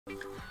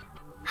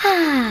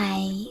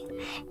Hi!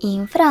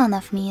 In front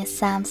of me is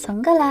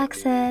Samsung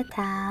Galaxy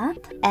Tab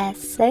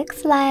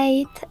S6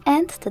 Lite,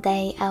 and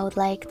today I would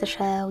like to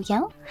show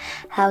you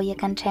how you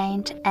can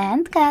change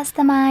and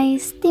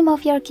customize theme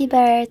of your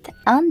keyboard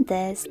on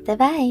this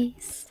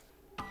device.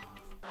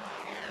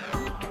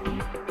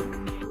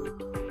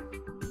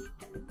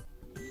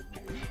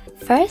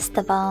 First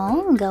of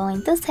all, go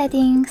into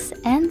Settings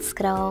and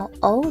scroll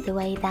all the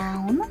way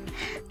down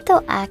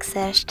to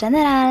access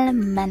General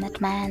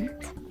Management.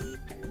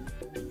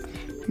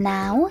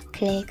 Now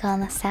click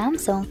on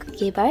Samsung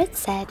Keyboard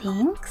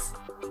Settings,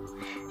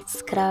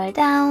 scroll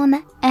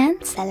down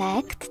and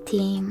select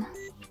Theme.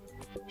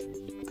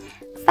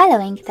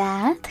 Following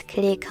that,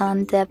 click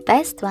on the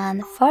best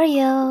one for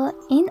you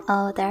in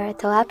order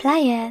to apply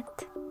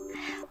it.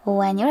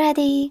 When you're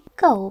ready,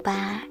 go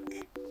back.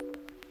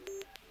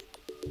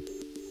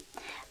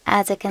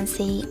 As you can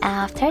see,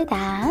 after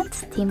that,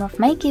 theme of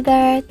my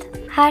keyboard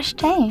has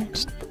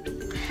changed.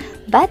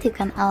 But you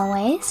can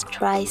always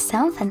try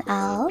something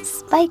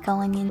else by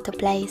going into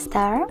Play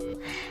Store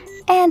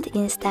and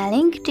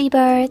installing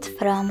Gboard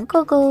from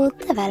Google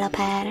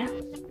Developer.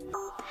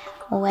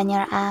 When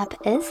your app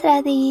is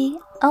ready,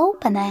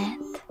 open it.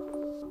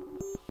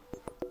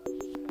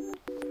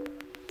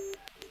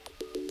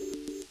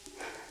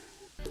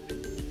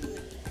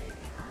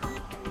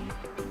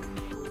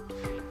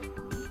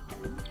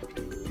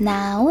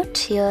 Now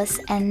choose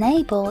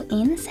Enable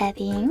in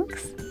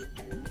Settings.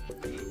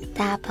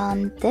 Tap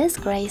on this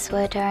gray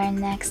sweater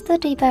next to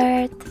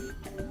Gboard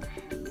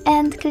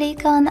and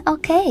click on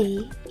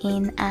OK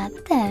in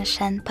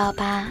Attention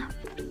pop-up.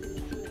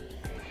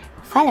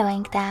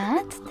 Following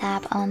that,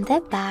 tap on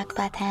the back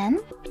button,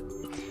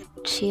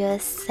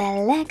 choose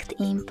Select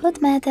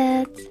Input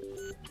Methods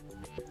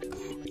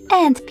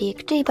and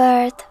pick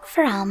Gboard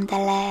from the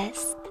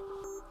list.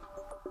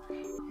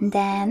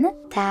 Then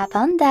tap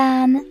on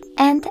Done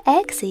and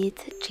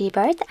exit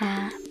Gboard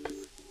app.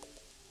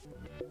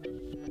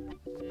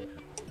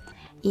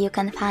 You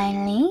can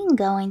finally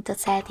go into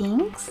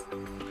Settings,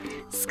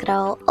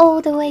 scroll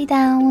all the way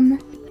down,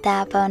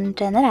 tap on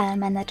General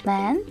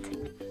Management,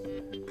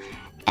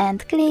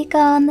 and click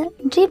on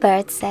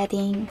Gboard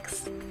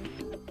Settings.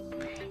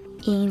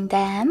 In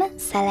them,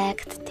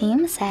 select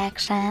Theme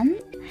section,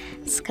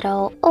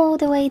 scroll all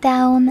the way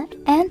down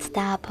and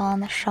tap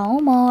on Show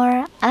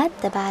More at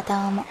the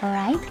bottom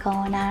right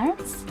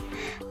corners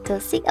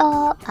to see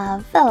all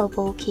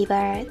available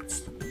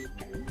keyboards.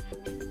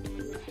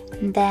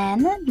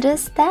 Then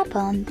just tap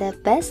on the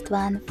best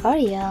one for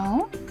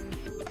you.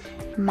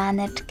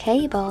 Manage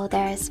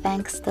keyboarders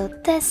thanks to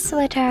this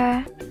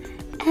switcher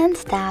and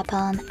tap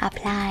on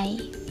Apply.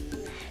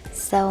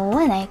 So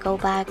when I go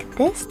back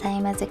this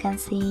time, as you can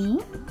see,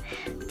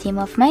 theme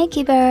of my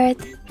keyboard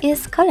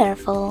is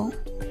colorful.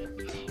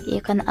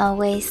 You can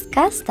always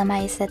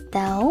customize it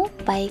though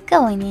by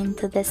going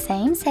into the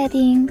same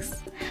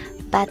settings,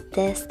 but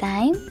this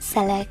time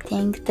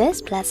selecting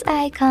this plus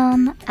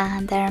icon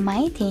under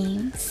My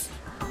Themes.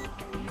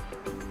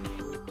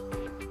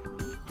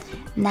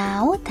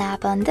 Now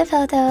tap on the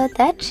photo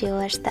that you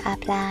wish to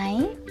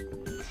apply,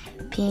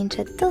 pinch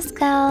it to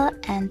scale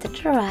and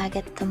drag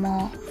it to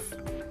move.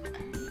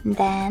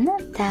 Then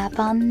tap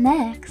on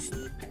Next.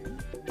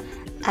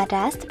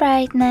 Adjust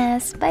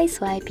brightness by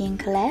swiping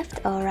left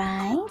or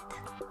right.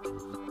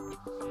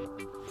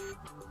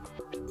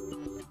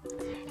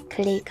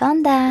 Click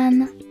on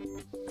Done.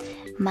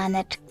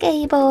 Manage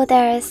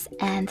keyboarders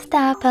and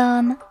tap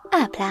on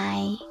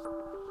Apply.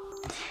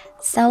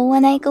 So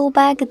when I go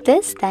back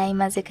this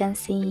time, as you can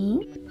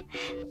see,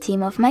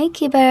 theme of my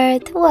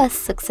keyboard was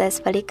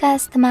successfully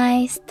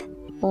customized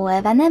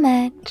with an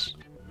image.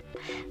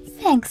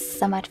 Thanks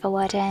so much for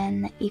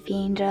watching. If you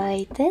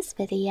enjoyed this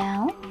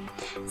video,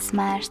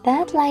 smash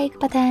that like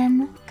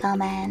button,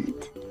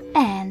 comment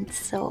and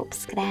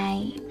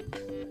subscribe.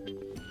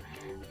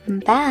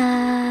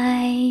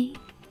 Bye!